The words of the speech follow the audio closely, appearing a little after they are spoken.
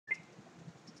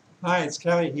Hi, it's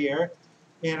Kelly here,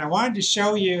 and I wanted to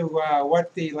show you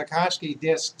what the Lakhovsky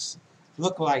discs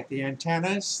look like. The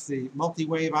antennas, the Multi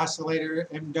Wave Oscillator,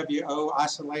 MWO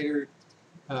oscillator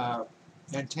uh,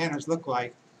 antennas look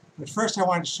like. But first I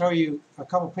wanted to show you a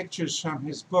couple pictures from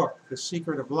his book, The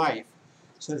Secret of Life,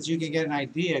 so that you can get an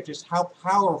idea just how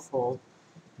powerful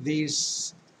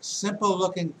these simple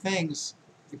looking things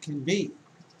can be.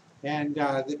 And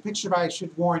the picture, I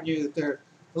should warn you that they're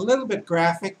a little bit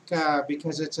graphic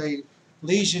because it's a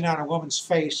lesion on a woman's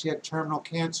face. She had terminal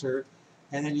cancer,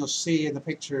 and then you'll see in the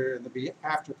picture, in the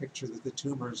after picture, that the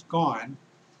tumor is gone.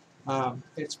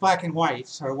 It's black and white,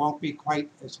 so it won't be quite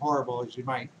as horrible as you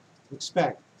might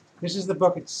expect. This is the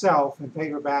book itself in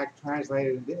paperback,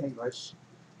 translated into English.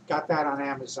 Got that on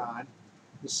Amazon.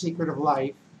 The Secret of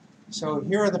Life. So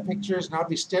here are the pictures, and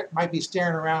might be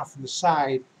staring around from the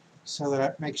side so that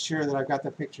I make sure that I've got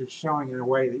the pictures showing in a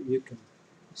way that you can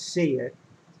see it.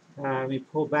 Let me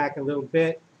pull back a little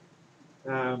bit.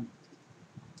 And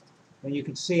you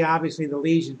can see obviously the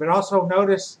lesion, but also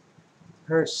notice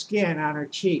her skin on her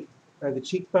cheek, the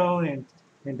cheekbone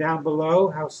and down below,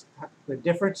 how the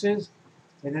difference is.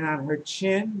 And then on her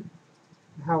chin,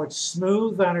 how it's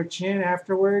smooth on her chin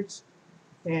afterwards.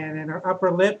 And in her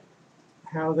upper lip,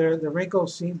 how the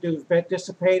wrinkles seem to have been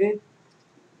dissipated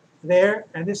there.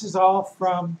 And this is all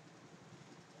from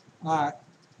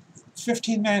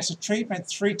 15 minutes of treatment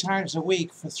 3 times a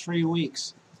week for 3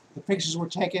 weeks. The pictures were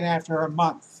taken after a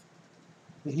month.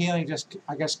 The healing just,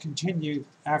 I guess, continued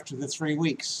after the 3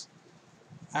 weeks.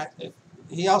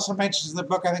 He also mentions in the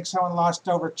book, I think someone lost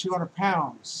over 200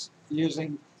 pounds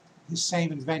using his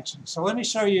same invention. So let me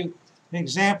show you an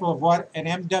example of what an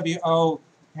MWO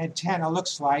antenna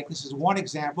looks like. This is one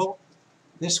example.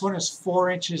 This one is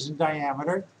 4 inches in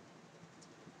diameter.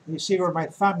 You see where my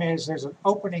thumb is, there's an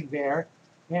opening there,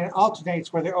 and it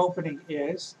alternates where the opening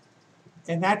is.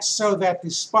 And that's so that the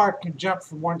spark can jump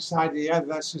from one side to the other.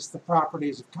 That's just the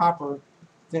properties of copper,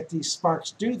 that these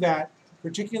sparks do that,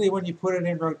 particularly when you put it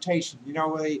in rotation. You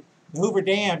know, the Hoover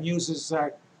Dam uses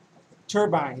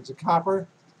turbines of copper,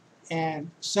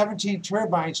 and 17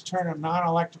 turbines turn a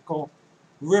non-electrical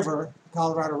river,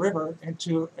 Colorado River,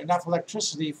 into enough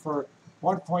electricity for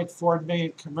 1.4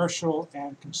 million commercial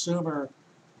and consumer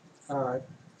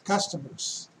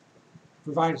customers.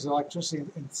 Provides electricity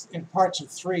in parts of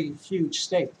 3 huge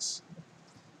states.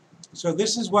 So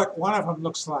this is what one of them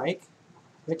looks like.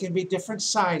 They can be different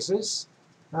sizes.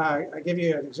 I give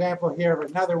you an example here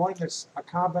of another one that's a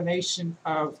combination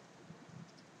of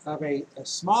a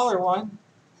smaller one,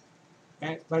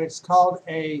 but it's called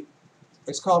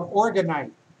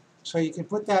orgonite. So you can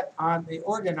put that on the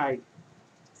orgonite,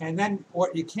 and then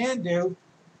what you can do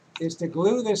is to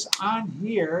glue this on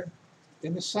here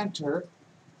in the center.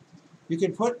 You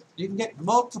can get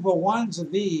multiple ones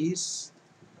of these,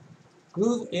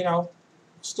 glue,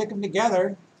 stick them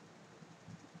together,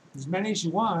 as many as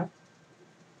you want.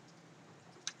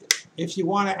 If you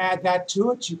want to add that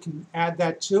to it, you can add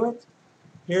that to it.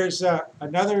 Here's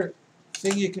another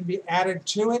thing you can be added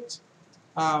to it.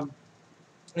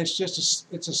 It's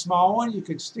a small one. You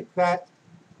could stick that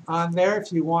on there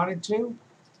if you wanted to,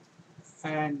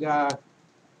 and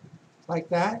like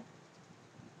that.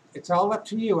 It's all up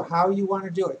to you how you want to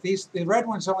do it. The red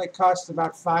ones only cost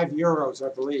about €5,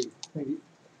 I believe. Maybe.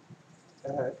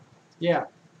 Yeah,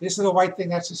 this little white thing,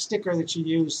 that's a sticker that you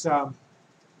use for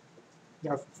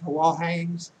wall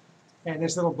hangings, and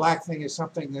this little black thing is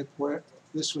something that where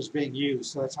this was being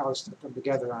used. So that's how I stuck them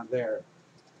together on there.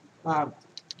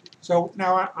 So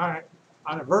now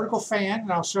on a vertical fan,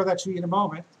 and I'll show that to you in a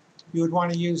moment, you would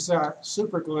want to use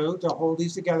super glue to hold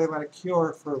these together, let it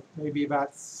cure for maybe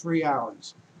about 3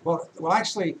 hours. Well,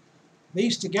 actually,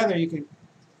 these together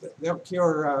they'll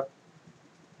cure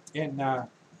in a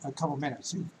couple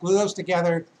minutes. You glue those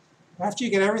together. After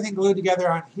you get everything glued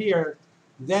together on here,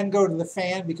 then go to the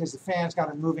fan, because the fan's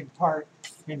got a moving part,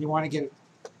 and you want to get it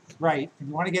right, and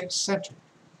you want to get it centered.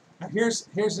 Now here's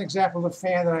an example of a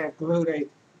fan that I have glued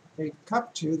a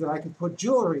cup to that I can put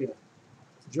jewelry in.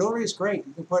 Jewelry is great.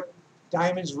 You can put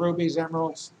diamonds, rubies,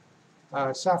 emeralds,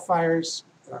 sapphires,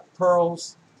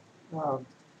 pearls,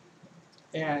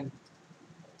 and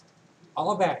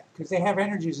all of that, because they have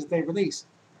energies that they release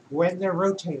when they're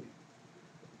rotating.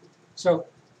 So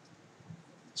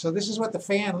this is what the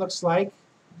fan looks like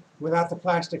without the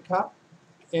plastic cup.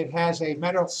 It has a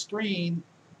metal screen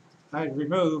I'd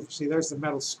remove. See, there's the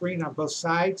metal screen on both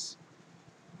sides.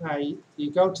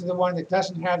 You go to the one that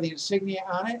doesn't have the insignia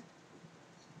on it,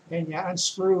 and you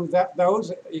unscrew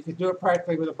those. You can do it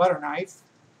practically with a butter knife,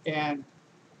 and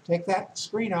take that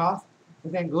screen off,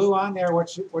 and then glue on there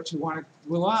what you want to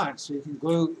glue on. So you can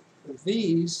glue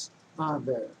these on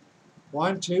there.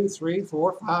 1, 2, 3,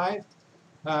 4, 5.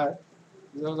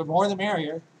 The more the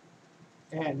merrier.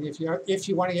 And if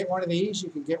you want to get one of these, you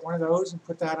can get one of those and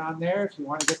put that on there. If you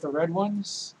want to get the red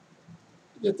ones,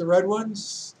 get the red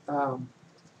ones.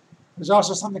 There's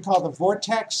also something called the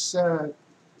vortex,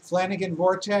 Flanagan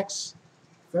vortex.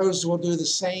 Those will do the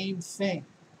same thing.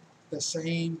 The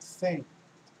same thing.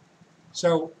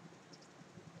 So,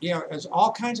 you know, there's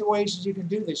all kinds of ways that you can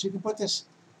do this. You can put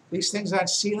these things on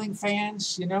ceiling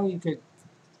fans. You know,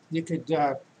 you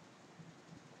could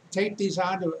tape these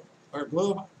onto or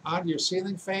glue them onto your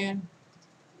ceiling fan,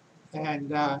 and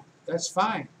that's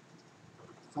fine.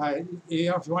 You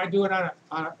know, if you want to do it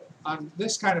on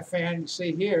this kind of fan, you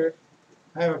see here,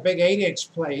 I have a big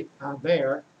 8-inch plate on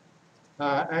there.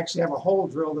 I actually have a hole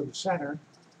drilled in the center,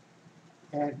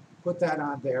 and put that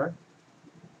on there.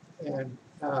 And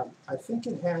I think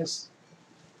it has,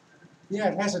 yeah,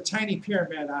 it has a tiny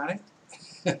pyramid on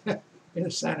it in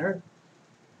the center.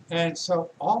 And so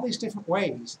all these different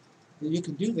ways that you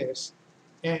can do this,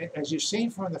 and as you've seen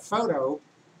from the photo,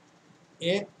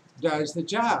 it does the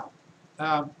job.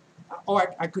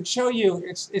 I could show you,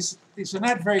 these are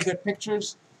not very good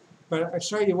pictures, but I'll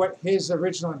show you what his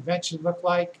original invention looked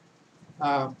like.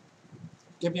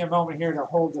 Give me a moment here to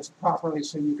hold this properly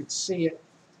so you can see it.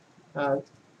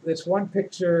 This one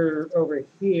picture over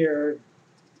here,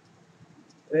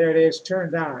 there it is,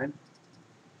 turned on.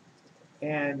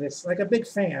 And it's like a big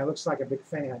fan. It looks like a big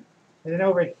fan. And then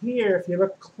over here, if you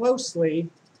look closely,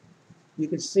 you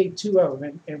can see two of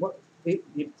them. And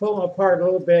you pull them apart a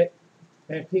little bit,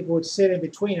 and people would sit in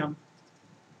between them,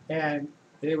 and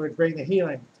it would bring the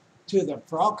healing to them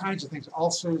for all kinds of things,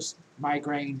 ulcers,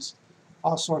 migraines,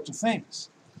 all sorts of things.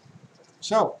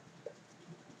 So,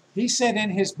 he said in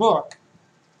his book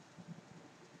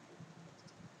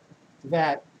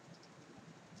that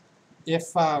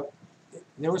if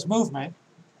there was movement,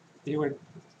 it would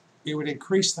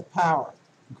increase the power,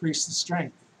 increase the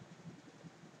strength.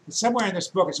 And somewhere in this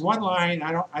book, it's one line.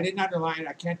 I didn't underline it.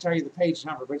 I can't tell you the page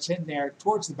number, but it's in there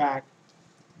towards the back.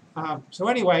 So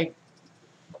anyway,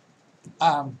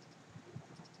 and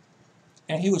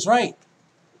he was right.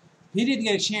 He didn't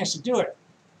get a chance to do it.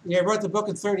 He wrote the book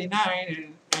in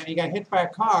 '39, and he got hit by a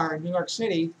car in New York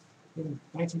City in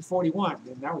 1941,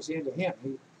 and that was the end of him.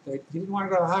 He didn't want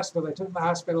to go to the hospital. They took him to the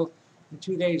hospital, and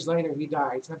 2 days later he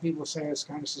died. Some people say it's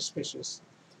kind of suspicious.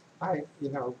 You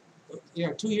know,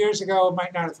 2 years ago,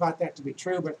 might not have thought that to be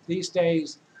true, but these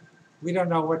days, we don't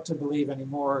know what to believe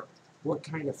anymore, what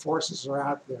kind of forces are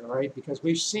out there, right? Because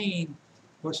we've seen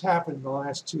what's happened in the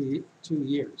last two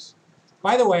years.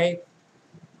 By the way,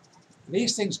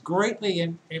 these things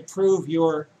greatly improve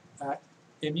your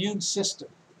immune system.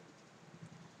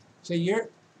 So your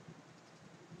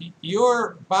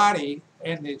body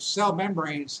and the cell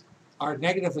membranes are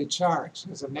negatively charged.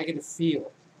 There's a negative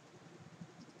field,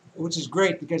 which is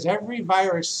great because every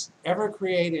virus ever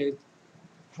created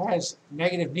has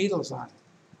negative needles on it.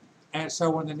 And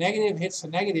so when the negative hits the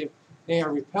negative, they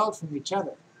are repelled from each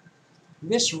other.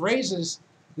 This raises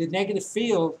the negative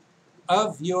field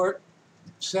of your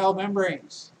cell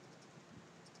membranes.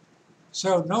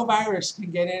 So no virus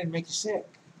can get in and make you sick.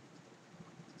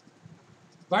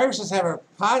 Viruses have a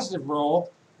positive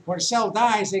role. When a cell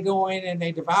dies, they go in and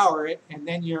they devour it, and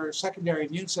then your secondary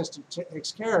immune system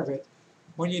takes care of it.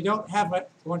 When you don't have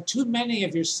when too many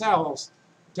of your cells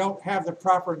don't have the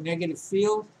proper negative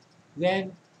field,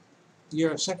 then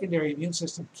your secondary immune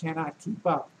system cannot keep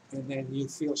up, and then you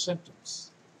feel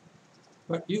symptoms.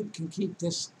 But you can keep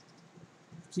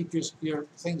your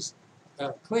things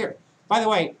clear. By the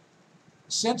way,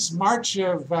 since March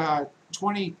of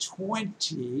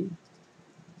 2020,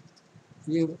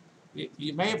 you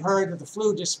may have heard that the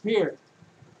flu disappeared.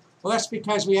 Well, that's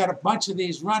because we had a bunch of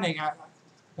these running.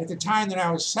 At the time that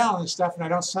I was selling this stuff, and I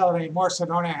don't sell it anymore, so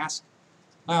don't ask.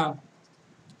 The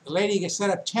lady set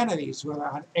up 10 of these with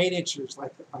 8-inchers,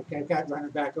 like I've got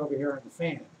running back over here on the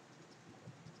fan.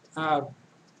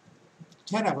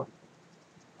 10 of them.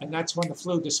 And that's when the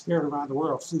flu disappeared around the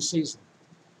world, flu season.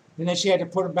 And then she had to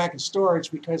put them back in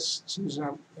storage because she was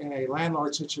in a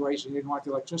landlord situation. She didn't want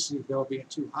the electricity bill being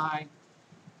too high.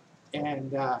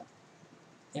 And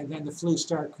then the flu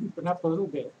started creeping up a little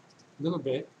bit.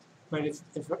 But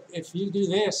if you do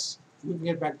this, you can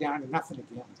get back down to nothing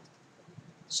again.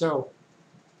 So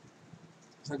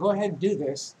go ahead and do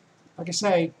this. Like I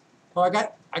say,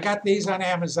 I got these on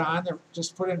Amazon. They're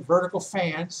just put in vertical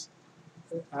fans.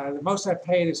 The most I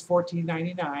paid is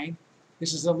 $14.99.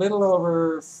 This is a little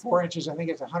over 4 inches. I think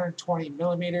it's 120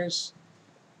 millimeters.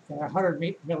 And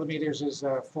 100 millimeters is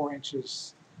 4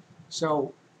 inches.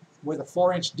 So with a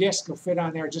 4-inch disc, it'll fit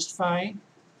on there just fine.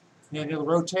 And it'll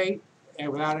rotate.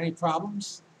 and without any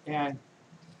problems. And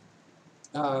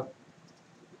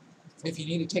if you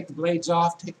need to take the blades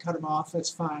off, cut them off, that's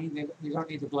fine. You don't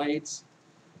need the blades.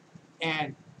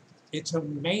 And it's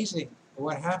amazing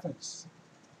what happens.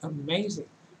 Amazing.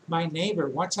 My neighbor,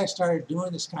 once I started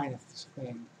doing this kind of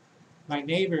thing, my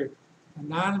neighbor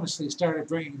anonymously started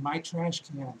bringing my trash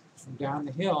can from down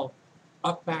the hill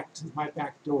up back to my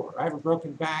back door. I have a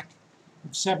broken back.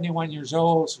 I'm 71 years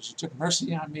old, so she took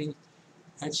mercy on me.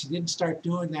 And she didn't start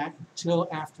doing that until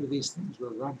after these things were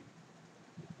running.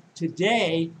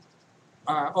 Today,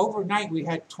 overnight we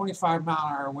had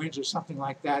 25-mile-an-hour winds or something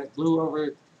like that. It blew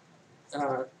over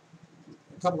a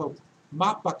couple of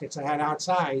mop buckets I had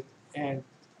outside, and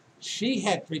she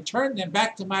had returned them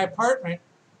back to my apartment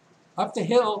up the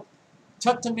hill,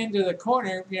 tucked them into the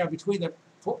corner, between the,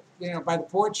 by the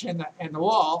porch and the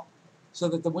wall, so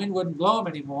that the wind wouldn't blow them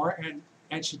anymore.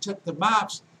 And she took the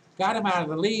mops, got them out of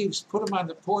the leaves, put them on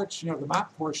the porch, the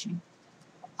mop portion,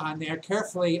 on there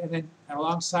carefully, and then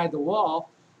alongside the wall.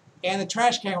 And the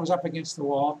trash can was up against the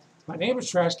wall. My neighbor's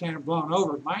trash can had blown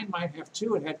over. Mine might have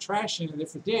too. It had trash in it.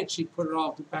 If it did, she'd put it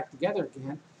all back together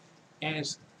again, and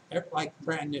it's like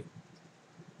brand new.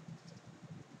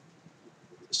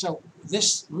 So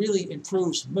this really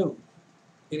improves mood.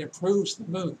 It improves the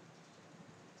mood.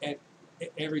 It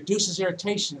reduces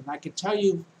irritation. And I can tell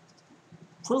you,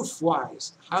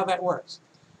 proof-wise, how that works.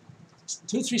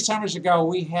 2-3 summers ago,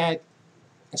 we had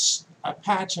a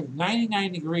patch of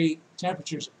 99-degree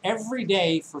temperatures every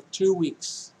day for 2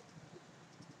 weeks.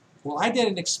 Well, I did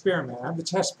an experiment. I'm the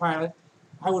test pilot.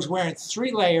 I was wearing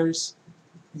 3 layers,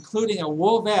 including a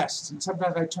wool vest. And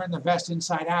sometimes I turned the vest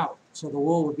inside out so the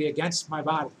wool would be against my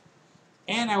body.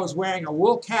 And I was wearing a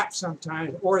wool cap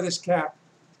sometimes, or this cap,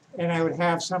 and I would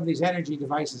have some of these energy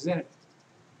devices in it,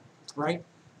 right?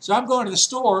 So I'm going to the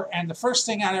store, and the first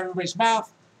thing out of everybody's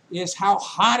mouth is how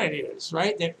hot it is,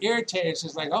 right? They're irritated. It's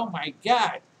just like, oh my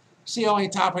God. It's the only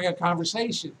topic of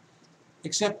conversation.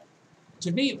 Except,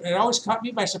 to me, it always caught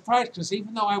me by surprise, because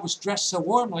even though I was dressed so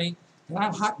warmly, and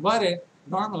I'm hot-blooded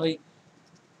normally,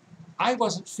 I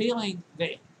wasn't feeling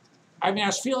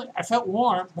I felt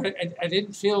warm, but I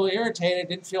didn't feel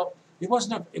irritated. It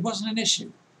wasn't an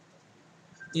issue.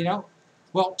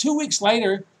 Well, 2 weeks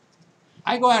later,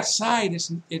 I go outside.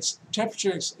 It's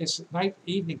temperature. It's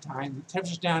evening time. The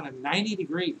temperature's down to 90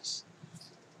 degrees,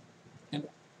 and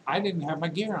I didn't have my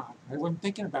gear on. I wasn't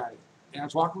thinking about it. And I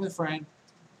was walking with a friend.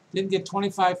 Didn't get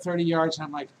 25, 30 yards, and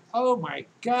I'm like, oh my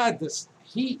God, this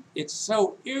heat! It's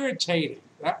so irritating.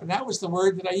 That was the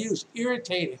word that I used.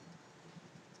 Irritating.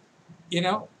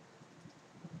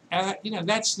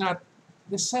 That's not.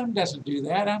 The sun doesn't do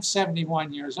that. I'm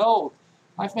 71 years old.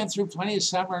 I've been through plenty of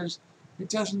summers.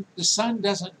 The sun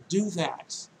doesn't do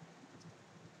that.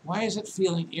 Why is it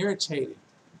feeling irritating?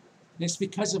 And it's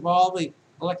because of all the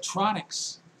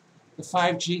electronics, the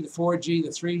 5G, the 4G, the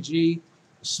 3G,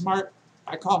 the smart,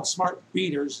 I call them smart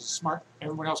beaters,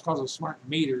 everyone else calls them smart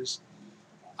meters,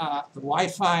 the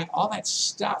Wi-Fi, all that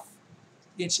stuff.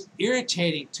 It's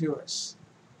irritating to us.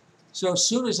 So as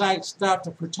soon as I stopped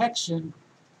the protection,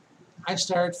 I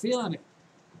started feeling it.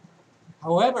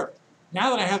 However, now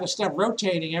that I have the stuff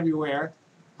rotating everywhere,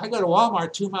 I go to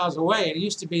Walmart 2 miles away, and it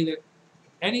used to be that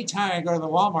any time I go to the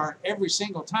Walmart, every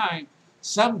single time,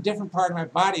 some different part of my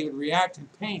body would react in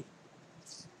pain.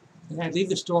 And I'd leave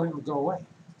the store and it would go away.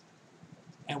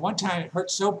 And one time it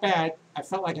hurt so bad, I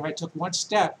felt like if I took one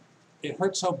step, it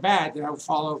hurt so bad that I would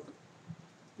fall over.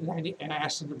 And I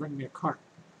asked them to bring me a cart.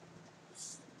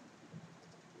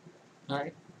 All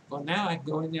right. Well, now I can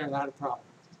go in there without a problem.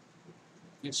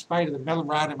 In spite of the metal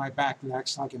rod in my back that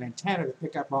acts like an antenna to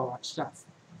pick up all that stuff.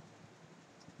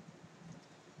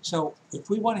 So if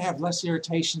we want to have less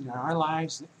irritation in our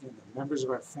lives, in the members of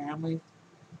our family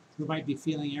who might be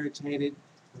feeling irritated,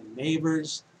 our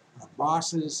neighbors, our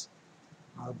bosses,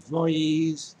 our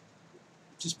employees,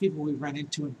 just people we run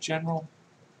into in general,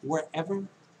 wherever,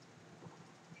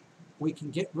 we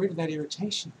can get rid of that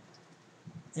irritation.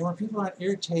 And when people aren't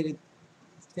irritated,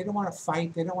 they don't want to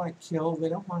fight, they don't want to kill, they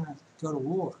don't want to go to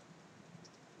war.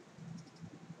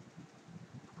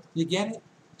 You get it?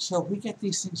 So if we get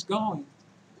these things going,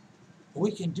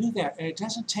 we can do that, and it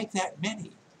doesn't take that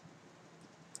many.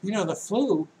 The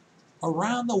flu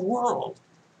around the world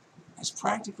has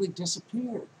practically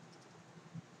disappeared.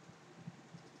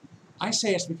 I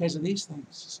say it's because of these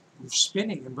things,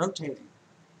 spinning and rotating.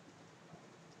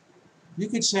 You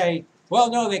could say,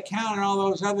 well, no, they counted all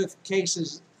those other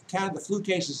cases, counted the flu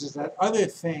cases as that other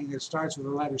thing that starts with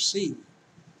the letter C.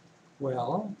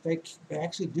 Well, they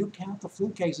actually do count the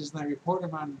flu cases, and they report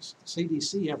them on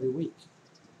CDC every week.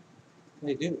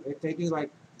 They do. They do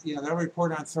like you know, they'll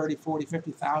report on 30, 40,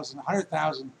 50,000,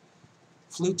 100,000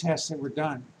 flu tests that were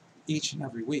done each and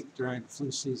every week during the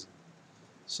flu season.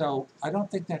 So I don't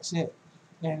think that's it.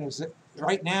 And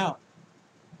right now,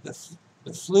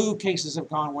 the flu cases have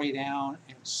gone way down,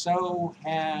 and so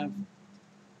have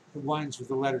the ones with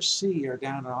the letter C are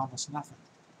down to almost nothing.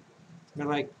 They're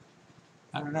like,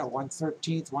 I don't know,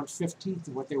 1/13th, 1/15th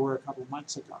of what they were a couple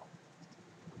months ago.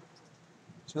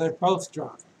 So they're both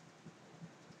dropping,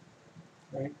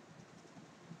 right?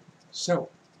 So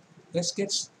let's get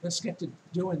to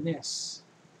doing this,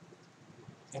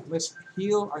 and let's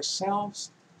heal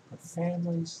ourselves, our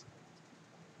families,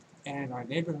 and our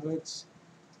neighborhoods,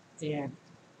 and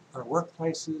our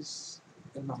workplaces,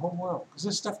 and the whole world. Because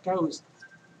this stuff goes,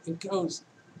 it goes.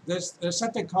 There's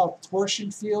something called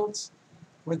torsion fields.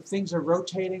 When things are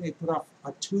rotating, they put off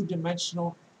a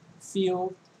two-dimensional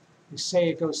field. They say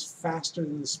it goes faster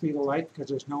than the speed of light because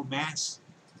there's no mass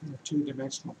in a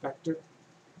two-dimensional vector.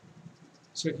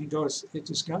 So it can go, it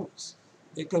just goes.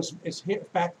 It goes, it's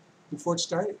hit back before it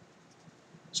started.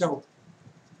 So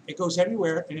it goes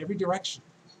everywhere in every direction.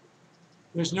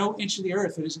 There's no inch of the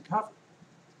earth that isn't covered.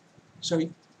 So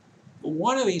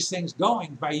one of these things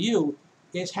going by you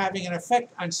is having an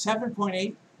effect on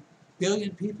 7.8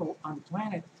 billion people on the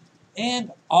planet,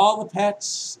 and all the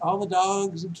pets, all the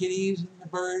dogs and kitties and the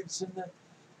birds and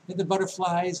the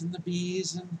butterflies and the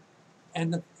bees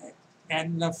and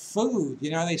the food. You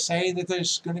know, they say that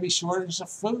there's going to be shortage of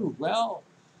food. Well,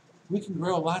 we can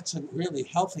grow lots of really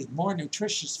healthy, more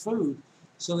nutritious food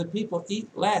so that people eat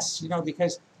less, you know,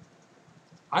 because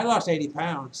I lost 80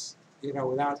 pounds, you know,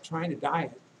 without trying to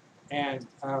diet, and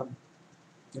I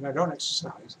don't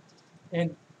exercise.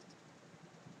 And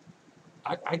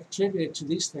I attribute it to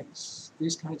these things,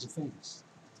 these kinds of things.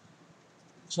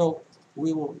 So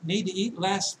we will need to eat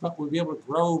less, but we'll be able to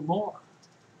grow more.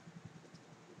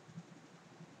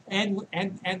 And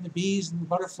the bees and the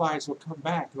butterflies will come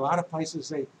back. A lot of places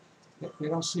they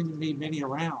don't seem to be many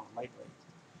around lately.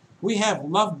 We have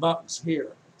love bugs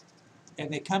here,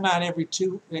 and they come out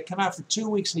they come out for 2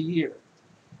 weeks a year.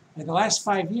 In the last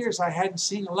 5 years, I hadn't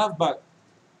seen a love bug.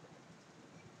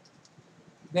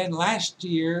 Then last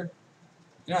year,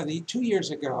 2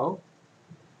 years ago,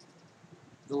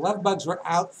 the love bugs were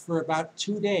out for about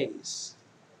 2 days,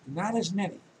 not as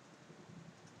many.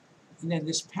 And then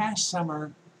this past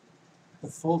summer, the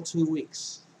full 2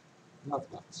 weeks,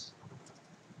 love bugs.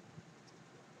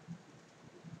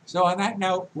 So on that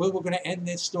note, we're going to end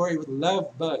this story with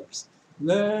love bugs.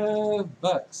 Love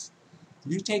bugs.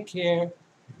 You take care.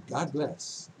 God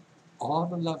bless all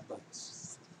the love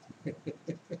bugs.